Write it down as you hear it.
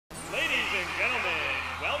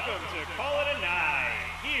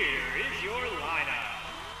Here is your lineup.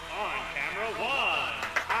 On camera 1,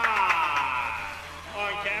 hi.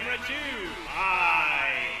 On camera 2, hi.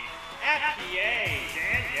 At PA,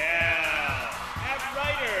 Danielle. At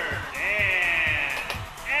writer, Dan.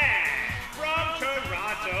 And from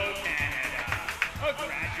Toronto, Canada, a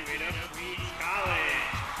graduate of Queen's College.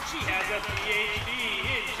 She has a PhD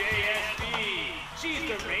in JSB. She's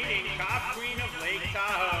the reigning cop queen of Lake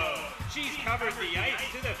Tahoe. She's covered the ice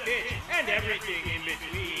to the pitch and everything in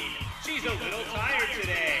between. She's a little tired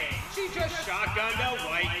today. She just shotgunned a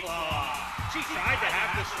White Claw. She tried to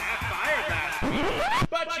have the staff fired last week,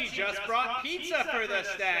 but she just brought pizza for the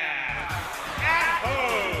staff. At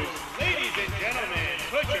host, ladies and gentlemen,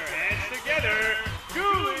 put your hands together,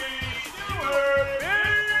 Julie Stewart-Binks!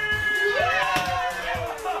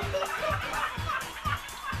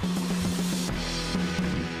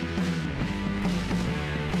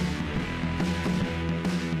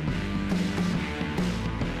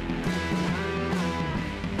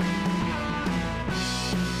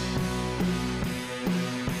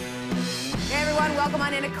 Welcome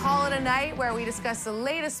on in to Call It a Night, where we discuss the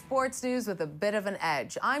latest sports news with a bit of an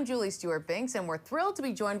edge. I'm Julie Stewart-Binks, and we're thrilled to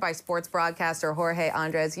be joined by sports broadcaster Jorge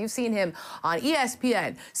Andres. You've seen him on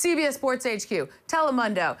ESPN, CBS Sports HQ,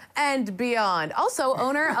 Telemundo, and beyond. Also,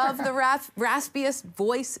 owner of the raspiest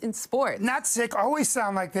voice in sports. Not sick, always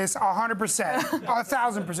sound like this, 100%,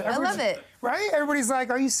 1,000%. I love it. Right? Everybody's like,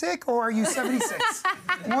 are you sick or are you 76?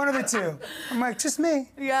 One of the two. I'm like, just me.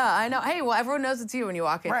 Yeah, I know. Hey, well, everyone knows it's you when you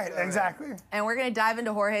walk in. Right, exactly. And we're going to dive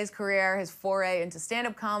into Jorge's career, his foray into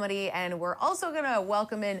stand-up comedy, and we're also going to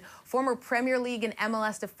welcome in former Premier League and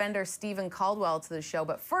MLS defender Stephen Caldwell to the show.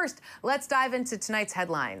 But first, let's dive into tonight's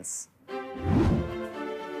headlines.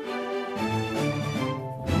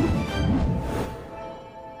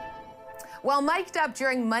 While mic'd up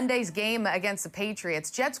during Monday's game against the Patriots,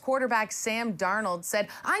 Jets quarterback Sam Darnold said,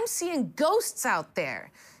 "I'm seeing ghosts out there."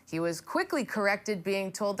 He was quickly corrected,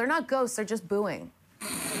 being told they're not ghosts, they're just booing.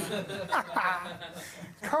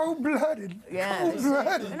 Cold-blooded. Yeah,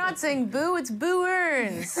 Cold-blooded. they're not saying boo, it's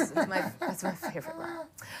boo-earns. That's my favorite one.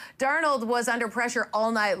 Darnold was under pressure all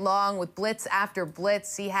night long with blitz after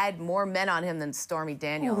blitz. He had more men on him than Stormy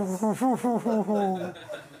Daniels.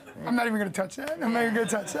 I'm not even going to touch that. I'm not even going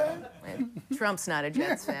to touch that. Trump's not a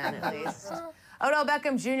Jets fan, at least. Odell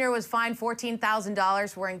Beckham Jr. was fined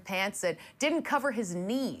 $14,000 for wearing pants that didn't cover his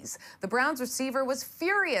knees. The Browns receiver was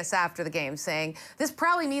furious after the game, saying, "This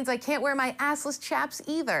probably means I can't wear my assless chaps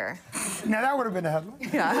either." Now, that would have been a headline.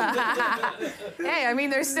 Hey, I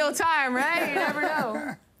mean, there's still time, right? You never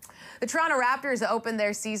know. The Toronto Raptors opened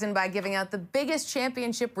their season by giving out the biggest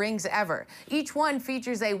championship rings ever. Each one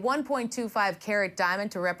features a 1.25-carat diamond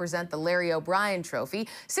to represent the Larry O'Brien Trophy,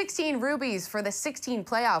 16 rubies for the 16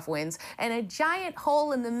 playoff wins, and a giant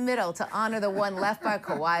hole in the middle to honor the one left by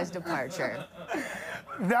Kawhi's departure.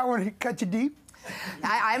 That one cut you deep?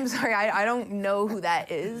 I'm sorry, I don't know who that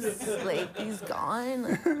is. Like, he's gone.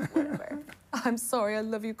 Like, whatever. I'm sorry, I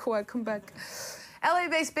love you, Kawhi. Come back.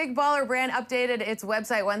 LA-based Big Baller Brand updated its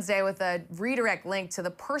website Wednesday with a redirect link to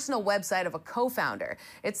the personal website of a co-founder.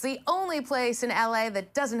 It's the only place in LA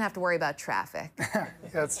that doesn't have to worry about traffic. Yeah,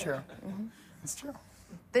 that's true. That's true.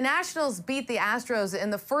 The Nationals beat the Astros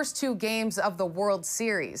in the first two games of the World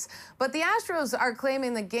Series. But the Astros are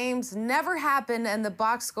claiming the games never happened and the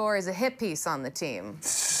box score is a hit piece on the team.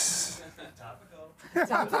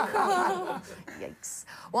 Topical. Yikes.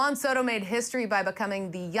 Juan Soto made history by becoming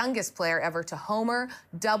the youngest player ever to homer,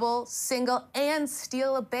 double, single, and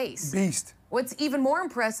steal a base. Beast. What's even more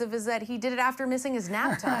impressive is that he did it after missing his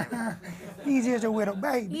nap time. He's just a little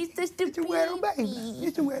baby. He's just a little baby.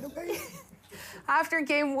 He's a little baby. After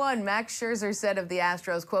Game 1, Max Scherzer said of the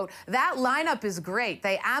Astros, quote, "That lineup is great.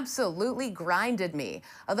 They absolutely grinded me."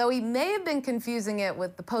 Although he may have been confusing it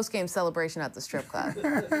with the post-game celebration at the strip club.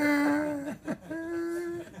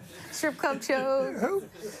 Strip club show.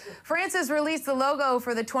 France has released the logo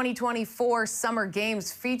for the 2024 Summer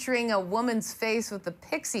Games, featuring a woman's face with a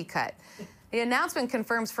pixie cut. The announcement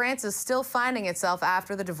confirms France is still finding itself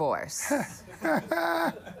after the divorce.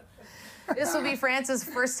 This will be France's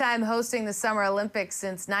first time hosting the Summer Olympics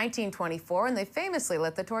since 1924, and they famously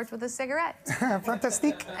lit the torch with a cigarette.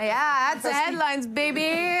 Fantastique. Yeah, that's the headlines, baby.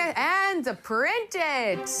 And print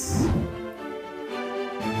it.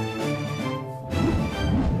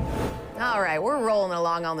 All right, we're rolling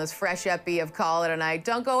along on this fresh epi of Call It a Night.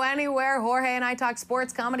 Don't go anywhere. Jorge and I talk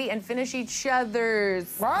sports, comedy, and finish each other's.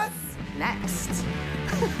 What? Next.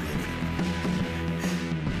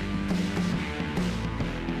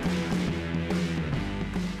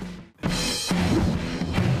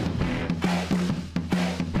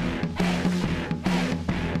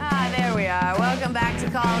 There we are. Welcome back to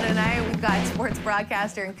Call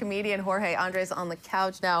broadcaster and comedian Jorge Andres on the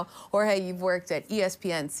couch now. Jorge, you've worked at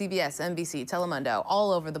ESPN, CBS, NBC, Telemundo,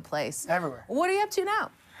 all over the place. Everywhere. What are you up to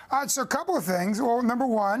now? So a couple of things. Well, number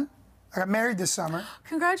one, I got married this summer.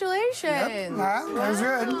 Congratulations. Yep. That was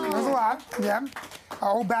good. It was a lot. Yeah.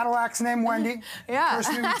 Our old battle axe named Wendy. Yeah.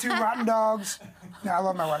 First me with 2 rotten dogs. No, I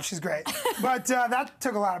love my wife. She's great. But that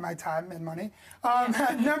took a lot of my time and money.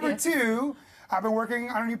 Number 2, I've been working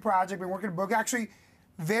on a new project, been working on a book. Actually,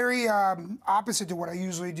 very opposite to what I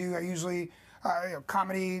usually do. I usually,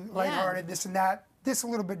 comedy, lighthearted, this and that. This a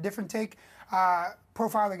little bit different take.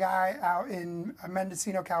 Profile the guy out in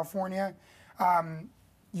Mendocino, California.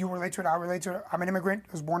 You relate to it, I'll relate to it. I'm an immigrant.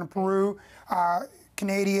 I was born in Peru,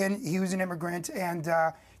 Canadian. He was an immigrant, and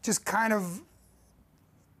just kind of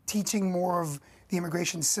teaching more of the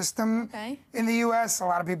immigration system in the U.S. A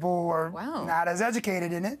lot of people are not as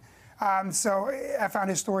educated in it. So I found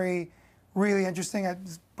his story really interesting.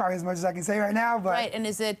 It's probably as much as I can say right now. But right, and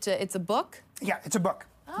is it? It's a book. Yeah, it's a book.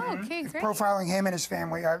 Oh, okay, great. Profiling him and his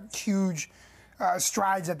family. Huge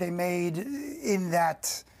strides that they made in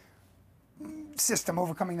that system,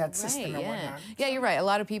 overcoming that system and whatnot. Yeah, you're right. A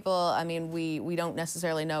lot of people, I mean, we don't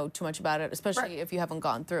necessarily know too much about it, especially if you haven't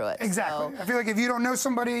gone through it. Exactly. So. I feel like if you don't know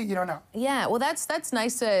somebody, you don't know. Yeah, well, that's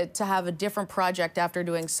nice to have a different project after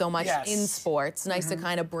doing so much in sports. Nice to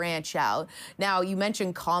kind of branch out. Now, you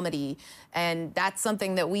mentioned comedy, and that's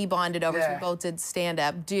something that we bonded over. So we both did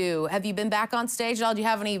stand-up. Have you been back on stage at all? Do you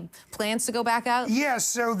have any plans to go back out? Yeah,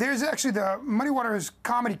 so there's actually the Muddy Waters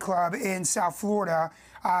Comedy Club in South Florida.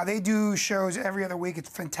 They do shows every other week. It's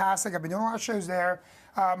fantastic. I've been doing a lot of shows there.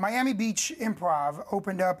 Miami Beach Improv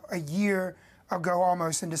opened up a year ago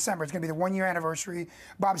almost in December. It's going to be the 1-year anniversary.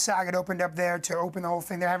 Bob Saget opened up there to open the whole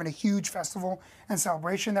thing. They're having a huge festival and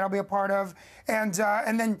celebration that I'll be a part of. And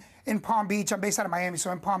then in Palm Beach, I'm based out of Miami,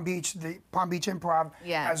 so in Palm Beach, the Palm Beach Improv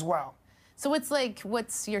as well. So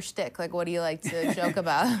what's your shtick? Like, what do you like to joke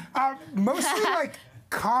about? Mostly like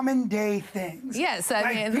common day things. Yes,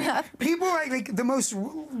 I mean people like the most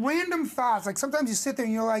random thoughts. Like sometimes you sit there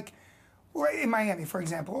and you're like, in Miami, for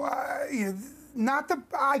example, I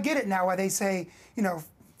get it now why they say,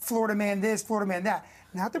 Florida man this, Florida man that.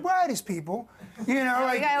 Not the brightest people, we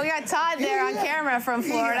got Todd there on camera from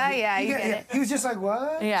Florida. You get it. He was just like,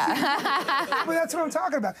 what? Yeah. But that's what I'm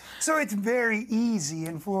talking about. So it's very easy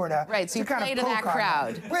in Florida. Right, so you kind play of to that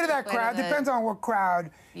crowd. Play to that crowd. Depends on what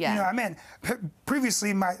crowd, I'm in.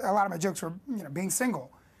 Previously, a lot of my jokes were, being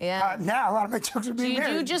single. Yeah. Now a lot of my jokes are being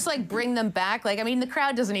married. Do you just like bring them back? Like, I mean, the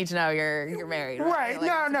crowd doesn't need to know you're married. Right.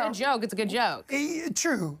 Like, no. It's a good joke. It's a good joke.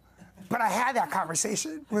 True. But I had that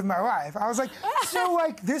conversation with my wife. I was like, so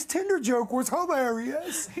this Tinder joke was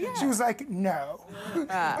hilarious. She was like, no.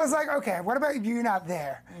 I was like, okay, what about you not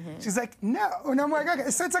there? She's like, no. And I'm like, okay,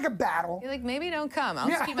 so it's like a battle. You're like, maybe don't come. I'll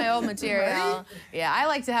just keep my old material. Right? Yeah, I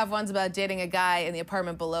like to have ones about dating a guy in the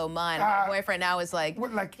apartment below mine. My boyfriend now is like,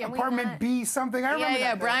 apartment B something? I remember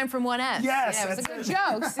that. Brian from 1S. Yes. Yeah, it was a good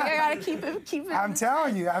joke. So I gotta keep it. I'm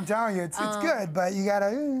telling you, it's good, but you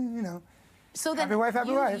gotta, So then happy wife,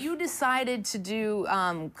 happy life. You decided to do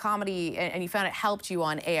comedy, and you found it helped you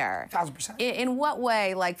on air. 1000%. In what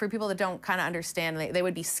way, like for people that don't kind of understand, they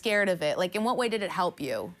would be scared of it. Like, in what way did it help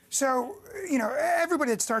you? So,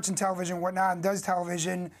 everybody that starts in television, whatnot, and does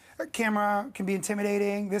television, a camera can be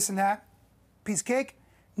intimidating, this and that. Piece of cake.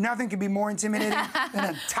 Nothing can be more intimidating than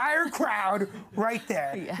an entire crowd right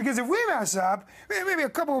there. Yeah. Because if we mess up, maybe a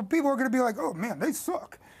couple of people are going to be like, oh, man, they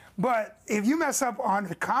suck. But if you mess up on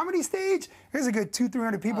the comedy stage, there's a good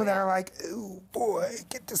 200-300 people that are like, oh boy,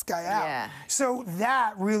 get this guy out. Yeah. So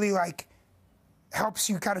that really helps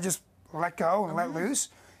you kind of just let go and let loose.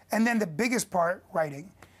 And then the biggest part,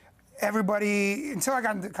 writing. Everybody, until I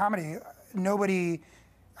got into comedy,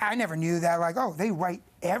 I never knew that they write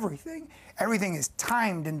everything. Everything is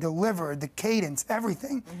timed and delivered, the cadence,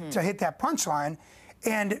 everything to hit that punchline.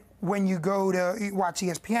 And when you go to watch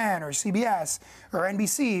ESPN or CBS or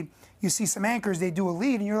NBC, you see some anchors, they do a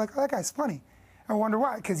lead, and you're like, oh, that guy's funny. I wonder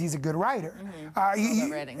why, because he's a good writer. All about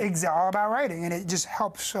writing. It's all about writing, and it just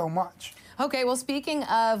helps so much. Okay, well, speaking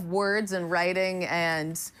of words and writing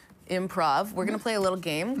and improv, we're going to play a little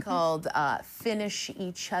game called Finish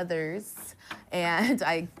Each Other's. And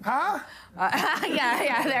yeah,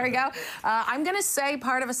 there we go. I'm gonna say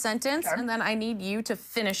part of a sentence, and then I need you to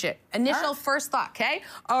finish it. Initial first thought, okay?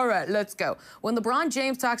 All right, let's go. When LeBron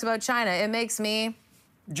James talks about China, it makes me...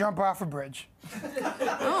 Jump off a bridge.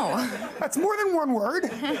 Oh. That's more than one word.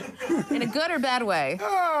 In a good or bad way?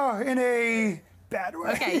 Oh, in a bad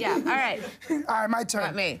way. Okay, yeah, all right. All right, my turn.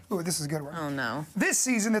 Not me. Ooh, this is a good one. Oh, no. This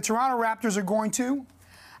season, the Toronto Raptors are going to...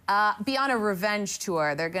 be on a revenge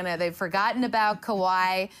tour. They've forgotten about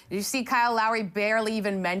Kawhi. Did you see Kyle Lowry barely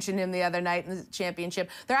even mentioned him the other night in the championship?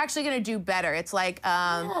 They're actually gonna do better. It's like,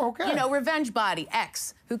 you know, revenge body,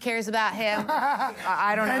 X. Who cares about him?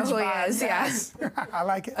 I don't know who he is, yes. I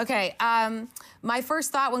like it. Okay, my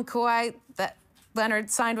first thought when Kawhi Leonard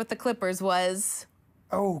signed with the Clippers was...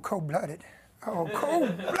 Oh, cold-blooded. Oh,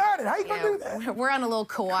 cold-blooded. How you gonna do that? We're on a little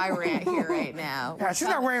Kawhi rant here right now. Yeah, she's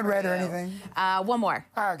not wearing red or anything. One more.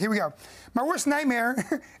 All right, here we go. My worst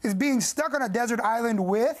nightmare is being stuck on a desert island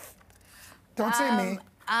with... Don't say me.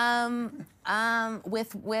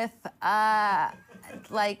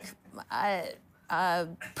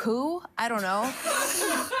 Poo? I don't know.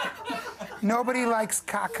 Nobody likes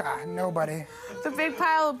caca. Nobody. The big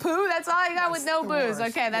pile of poo? That's all I got with no booze.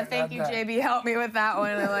 Worst. Okay, thank you, JB. Help me with that one.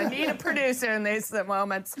 I need a producer in these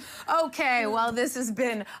moments. Okay, well, this has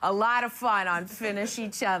been a lot of fun on Finish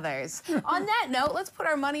Each Other's. On that note, let's put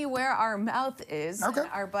our money where our mouth is. Okay.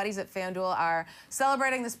 Our buddies at FanDuel are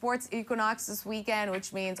celebrating the Sports Equinox this weekend,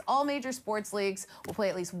 which means all major sports leagues will play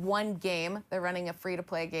at least one game. They're running a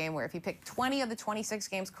free-to-play game where if you pick 20 of the 26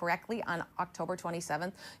 games correctly on October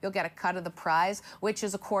 27th, you'll get a cut of the prize, which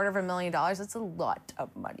is $250,000. It's a lot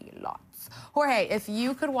of money, lots. Jorge, if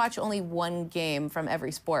you could watch only one game from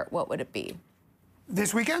every sport, what would it be?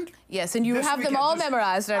 This weekend? Yes, and you This have weekend. them all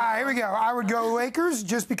memorized. Here we go. I would go Lakers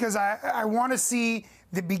just because I want to see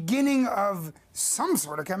the beginning of some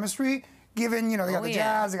sort of chemistry, given, you know, they got the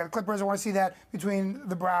Jazz, they got the Clippers. I want to see that between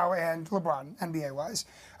the Brow and LeBron, NBA-wise.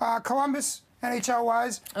 Columbus,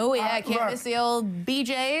 NHL-wise. Oh, yeah, can't miss the old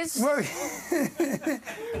BJs.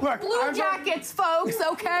 Look, Blue Jackets, folks,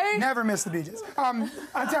 okay? Never miss the BJs. I'm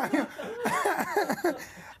telling you,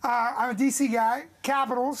 I'm a DC guy.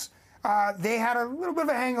 Capitals, they had a little bit of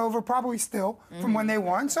a hangover, probably still, from when they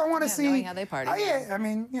won. So I want to see. Knowing how they party. Yeah, I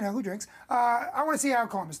mean, you know, who drinks? I want to see how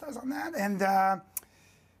Columbus does on that. And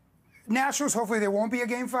Nationals, hopefully there won't be a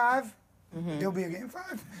Game 5. There'll be a Game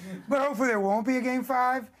 5. But hopefully there won't be a Game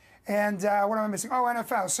 5. And what am I missing? Oh,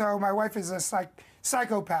 NFL. So my wife is a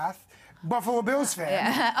psychopath, Buffalo Bills fan.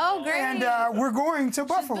 Yeah. Oh, great. And we're going to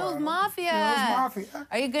Buffalo. Bills Mafia. Bills Mafia.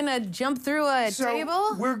 Are you going to jump through a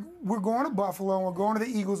table? We're going to Buffalo, and we're going to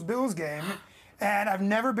the Eagles-Bills game. And I've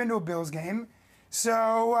never been to a Bills game.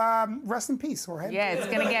 So rest in peace, Jorge. Yeah, it's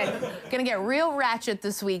gonna get real ratchet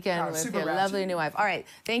this weekend with your lovely new wife. All right,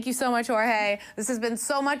 thank you so much, Jorge. This has been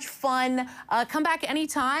so much fun. Come back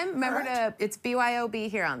anytime. Remember it's BYOB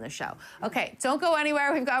here on the show. Okay, don't go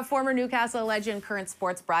anywhere. We've got former Newcastle legend, current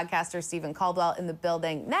sports broadcaster Stephen Caldwell in the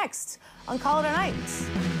building next on Call It a Night.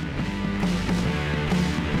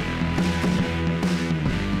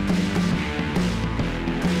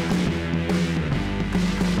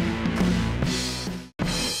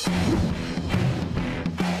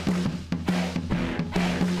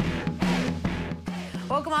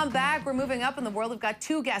 Welcome on back. We're moving up in the world. We've got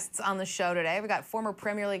two guests on the show today. We've got former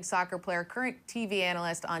Premier League soccer player, current TV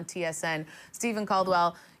analyst on TSN, Stephen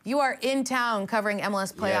Caldwell. You are in town covering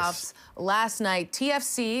MLS playoffs. Last night,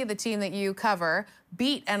 TFC, the team that you cover,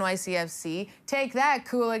 beat NYCFC. Take that,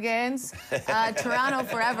 Cooligans. Toronto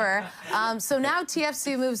forever. So now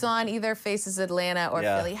TFC moves on, either faces Atlanta or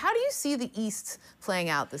Philly. How do you see the East playing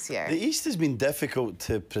out this year? The East has been difficult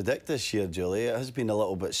to predict this year, Julie. It has been a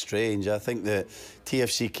little bit strange. I think that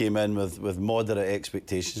TFC came in with moderate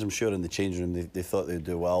expectations. I'm sure in the changing room they thought they'd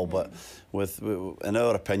do well, but in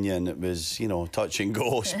our opinion, it was, you know, touch and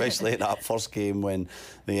go, especially in that first game when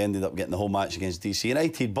they ended up getting the home match against DC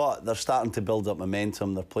United. But they're starting to build up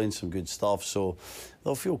momentum. They're playing some good stuff, so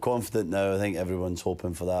they'll feel confident now. I think everyone's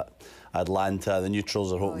hoping for that. Atlanta, the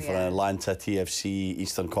neutrals are hoping for an Atlanta TFC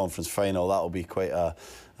Eastern Conference final. That'll be quite a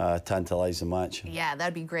tantalising match. Yeah,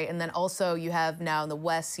 that'd be great. And then also you have now in the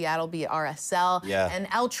West, Seattle beat RSL and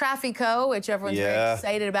El Tráfico, which everyone's very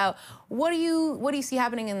excited about. What do you see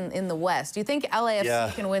happening in the West? Do you think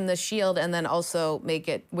LAFC can win the Shield and then also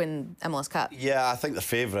win MLS Cup? Yeah, I think they're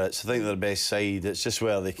favourites. I think they're the best side. It's just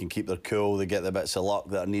where they can keep their cool. They get the bits of luck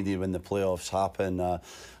that are needed when the playoffs happen.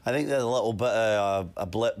 I think there's a little bit of a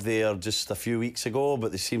blip there just a few weeks ago,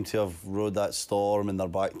 but they seem to have rode that storm and they're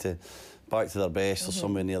back to their best, or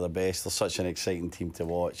somewhere near their best. They're such an exciting team to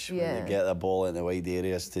watch. When they get the ball into wide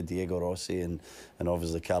areas to Diego Rossi and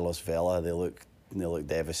obviously Carlos Vela, they look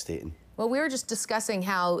devastating. Well, we were just discussing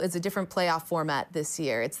how it's a different playoff format this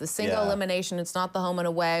year. It's the single elimination. It's not the home and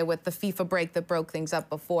away with the FIFA break that broke things up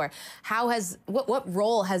before. What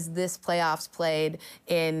role has this playoffs played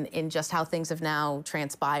in just how things have now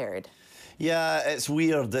transpired? Yeah, it's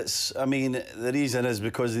weird. I mean, the reason is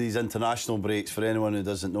because of these international breaks. For anyone who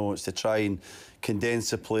doesn't know, it's to try and condense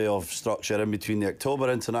the playoff structure in between the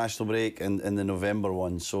October international break and the November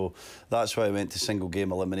one. So that's why I went to single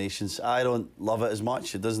game eliminations. I don't love it as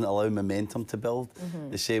much. It doesn't allow momentum to build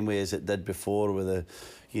the same way as it did before with the,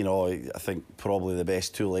 you know, I think probably the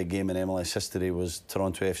best two-leg game in MLS history was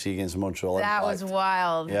Toronto FC against Montreal Impact. That was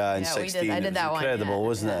wild. Yeah, in 16. I did that one. Incredible,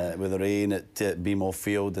 wasn't it? With the rain at BMO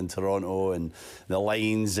Field in Toronto and the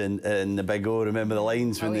lines in the Big O. Remember the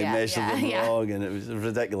lines when they measured them wrong? And it was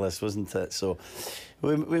ridiculous, wasn't it? So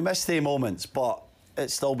we missed the moments, but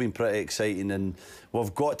it's still been pretty exciting, and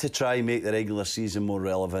we've got to try and make the regular season more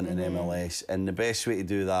relevant in MLS, and the best way to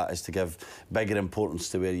do that is to give bigger importance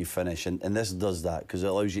to where you finish, and this does that because it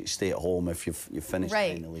allows you to stay at home if you finish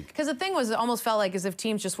in the league. Because the thing was, it almost felt like as if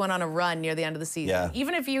teams just went on a run near the end of the season. Yeah.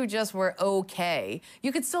 Even if you just were okay,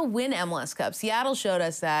 you could still win MLS Cup. Seattle showed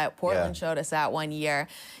us that. Portland showed us that one year.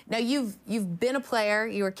 Now, you've been a player.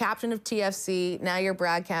 You were captain of TFC. Now you're a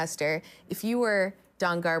broadcaster. If you were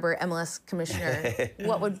Don Garber, MLS commissioner,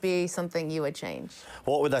 what would be something you would change?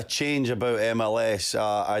 What would I change about MLS?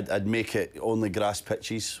 I'd make it only grass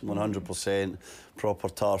pitches, 100%. Proper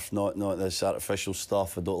turf, not this artificial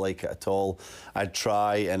stuff. I don't like it at all. I'd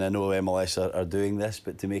try, and I know MLS are doing this,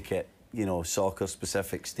 but to make it, you know,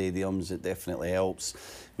 soccer-specific stadiums, it definitely helps.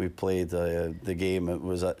 We played the game, it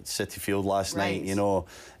was at City Field last night, you know,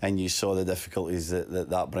 and you saw the difficulties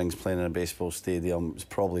that brings playing in a baseball stadium. It's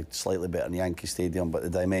probably slightly better than Yankee Stadium, but the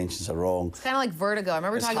dimensions are wrong. It's kind of like vertigo. I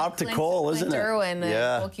remember talking to Clint Irwin,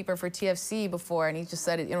 the goalkeeper for TFC before, and he just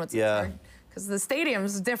said, you know, it's hard. Because the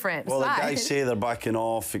stadium's different. Well, the guys say they're backing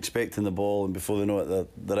off, expecting the ball, and before they know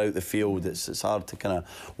it, they're out the field. It's hard to kind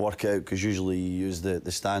of work out because usually you use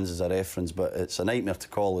the stands as a reference, but it's a nightmare to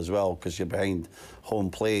call as well because you're behind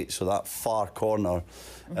home plate, so that far corner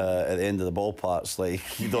at the end of the ballpark's like,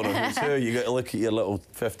 you don't know who's who. You got to look at your little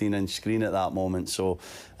 15-inch screen at that moment. So,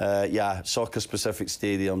 yeah, soccer-specific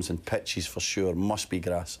stadiums and pitches for sure must be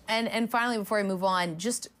grass. And finally, before I move on,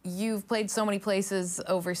 just you've played so many places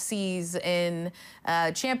overseas in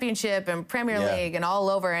Championship and Premier League and all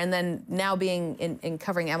over, and then now being in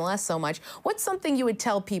covering MLS so much. What's something you would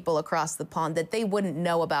tell people across the pond that they wouldn't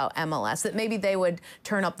know about MLS, that maybe they would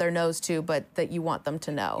turn up their nose to, but that you want them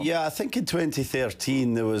to know? Yeah, I think in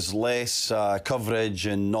 2013 there was less coverage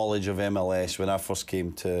and knowledge of MLS when I first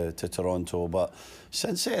came to Toronto, but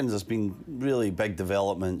since then there's been really big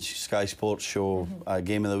developments. Sky Sports show a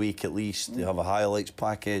game of the week at least. They have a highlights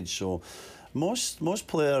package, so most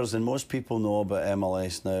players and most people know about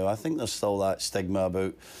MLS now. I think there's still that stigma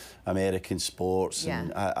about American sports,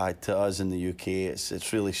 and to us in the UK,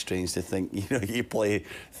 it's really strange to think, you know, you play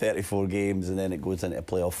 34 games and then it goes into a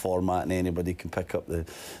playoff format and anybody can pick up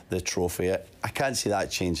the trophy. I can't see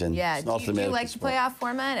that changing. Yeah, do you like the playoff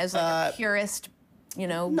format as like a purist? You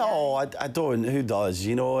know? No, I don't. Who does?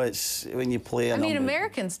 You know, it's when you play. I mean,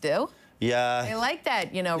 Americans do. Yeah. They like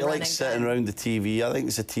that, you know, you like sitting around the TV. I think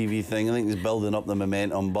it's a TV thing. I think it's building up the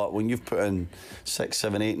momentum. But when you've put in 6,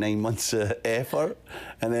 7, 8, 9 months of effort,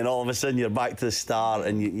 and then all of a sudden you're back to the start,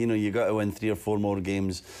 and you know you got to win 3 or 4 more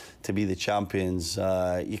games to be the champions,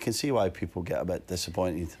 you can see why people get a bit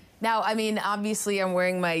disappointed. Now, I mean, obviously, I'm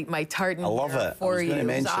wearing my tartan. I love it. For you.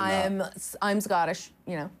 I'm Scottish,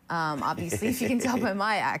 you know, obviously, if you can tell by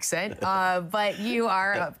my accent. But you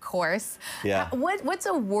are, of course. Yeah. What's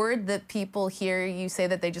a word that people hear you say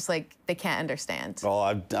that they just like they can't understand?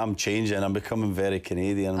 Oh, I'm changing. I'm becoming very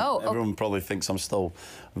Canadian. Everyone probably thinks I'm still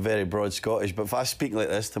very broad Scottish, but if I speak like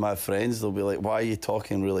this to my friends, they'll be like, "Why are you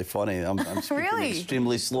talking really funny?" I'm speaking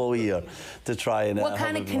extremely slow here to try and. What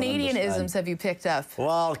kind of Canadianisms have you picked up?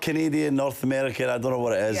 Well, Canadian, North American, I don't know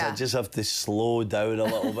what it is. I just have to slow down a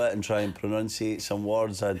little bit and try and pronunciate some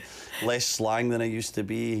words. I had less slang than I used to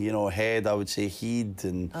be. You know, head, I would say heed,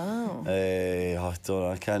 and I don't know,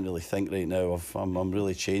 I can't really think right now. I'm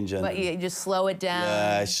really changing. But you just slow it down.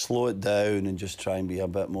 Yeah, slow it down and just try and be a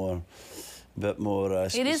bit more.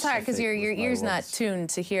 It is hard because your ear's not tuned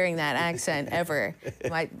to hearing that accent ever.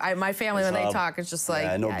 My family, when they talk, it's just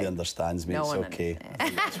like... nobody understands me. It's okay.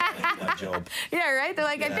 My job. Yeah, right? They're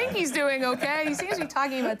like, I think he's doing okay. He seems to be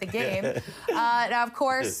talking about the game. Now, of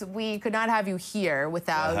course, we could not have you here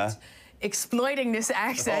without... exploiting this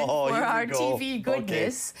accent for our TV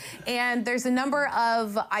goodness. Okay. And there's a number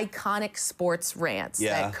of iconic sports rants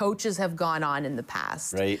that coaches have gone on in the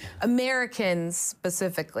past. Right. Americans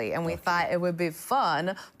specifically. And we thought it would be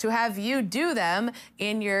fun to have you do them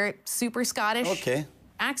in your super Scottish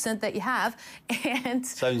accent that you have. And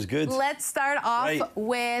sounds good. Let's start off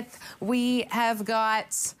with, we have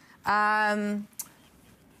got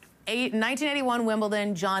 1981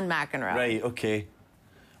 Wimbledon, John McEnroe. Right, okay.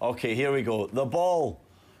 Okay, here we go. The ball.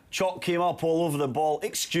 Chalk came up all over the ball.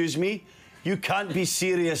 Excuse me. You can't be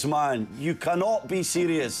serious, man. You cannot be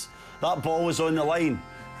serious. That ball was on the line.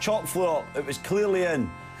 Chalk flew up. It was clearly in.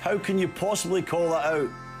 How can you possibly call that out?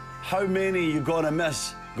 How many are you gonna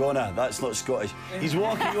miss? Gonna, that's not Scottish. He's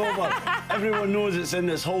walking over. Everyone knows it's in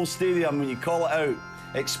this whole stadium when you call it out.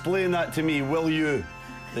 Explain that to me, will you?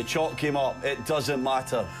 The chalk came up. It doesn't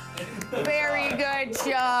matter. Very good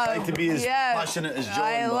job. I like to be as passionate as John.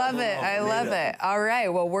 I love it. I love it. All right.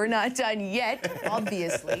 Well, we're not done yet,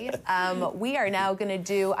 obviously. We are now going to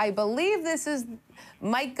do, I believe this is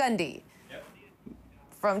Mike Gundy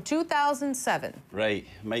from 2007. Right,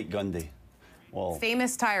 Mike Gundy. Well,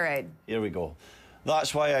 famous tirade. Here we go.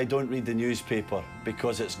 That's why I don't read the newspaper,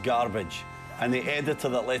 because it's garbage. And the editor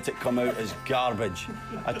that let it come out is garbage.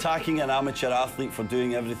 Attacking an amateur athlete for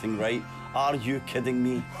doing everything right? Are you kidding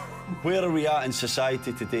me? Where are we at in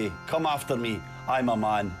society today? Come after me. I'm a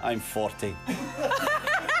man. I'm 40.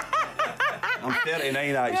 I'm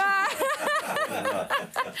 39, actually.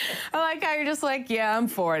 I like how you're just like, yeah, I'm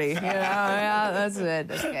 40. You know, yeah, that's good.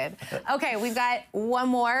 That's good. Okay, we've got one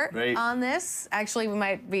more on this. Actually, we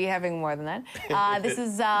might be having more than that. This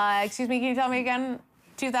is, excuse me, can you tell me again?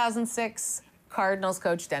 2006 Cardinals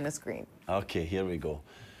coach Dennis Green. Okay, here we go.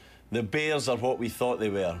 The Bears are what we thought they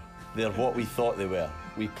were. They're what we thought they were.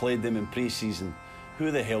 We played them in pre-season.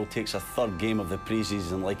 Who the hell takes a third game of the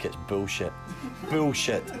pre-season like it's bullshit?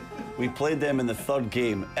 Bullshit. We played them in the third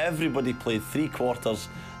game. Everybody played 3 quarters.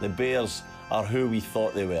 The Bears are who we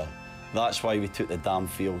thought they were. That's why we took the damn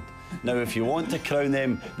field. Now, if you want to crown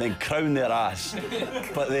them, then crown their ass.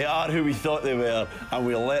 But they are who we thought they were, and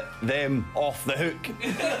we'll let them off the hook.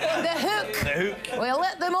 The hook. The hook. We'll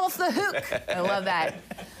let them off the hook. I love that.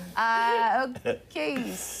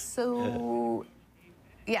 Okay, so...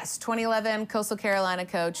 Yes, 2011 Coastal Carolina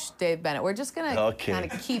coach Dave Bennett. We're just going to kind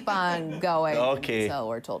of keep on going until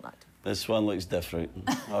we're told not to. This one looks different.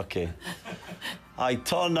 Okay. I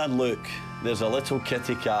turn and look. There's a little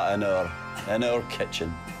kitty cat in our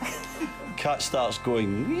kitchen. Cat starts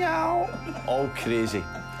going meow, all crazy.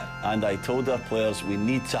 And I told our players we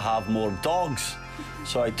need to have more dogs.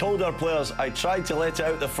 So I told our players I tried to let it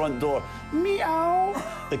out the front door. Meow.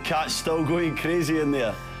 The cat's still going crazy in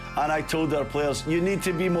there. And I told our players, you need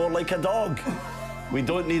to be more like a dog. We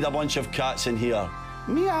don't need a bunch of cats in here.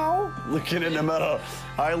 Meow. Looking in the mirror.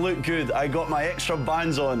 I look good. I got my extra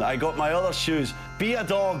bands on. I got my other shoes. Be a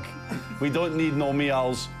dog. We don't need no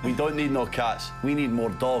meows. We don't need no cats. We need more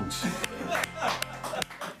dogs.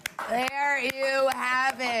 There you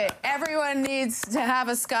have it. Everyone needs to have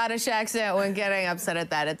a Scottish accent when getting upset at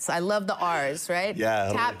that. I love the R's, right?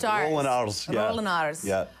 Yeah. Tapped R's. Rolling R's. Yeah. Rolling R's.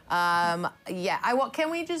 Yeah. Yeah. Can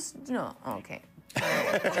we just no? Okay.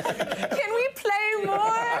 Can we play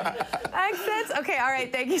more accents? Okay, all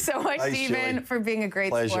right. Thank you so much, Stephen, for being a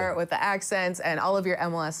great sport with the accents and all of your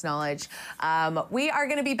MLS knowledge. We are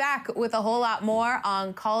going to be back with a whole lot more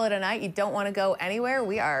on Call It a Night. You don't want to go anywhere.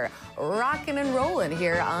 We are rocking and rolling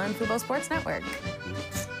here on Fubo Sports Network.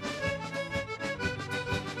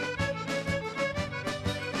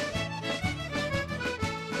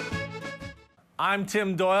 I'm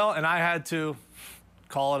Tim Doyle, and I had to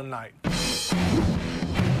call it a night.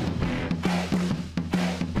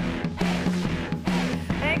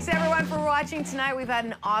 Thanks, everyone, for watching tonight. We've had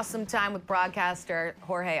an awesome time with broadcaster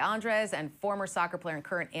Jorge Andres and former soccer player and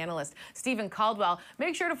current analyst Stephen Caldwell.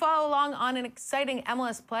 Make sure to follow along on an exciting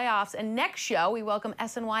MLS playoffs. And next show, we welcome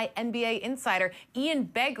S1Y NBA insider Ian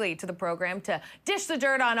Begley to the program to dish the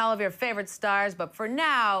dirt on all of your favorite stars. But for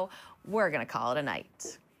now, we're going to call it a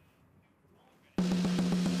night.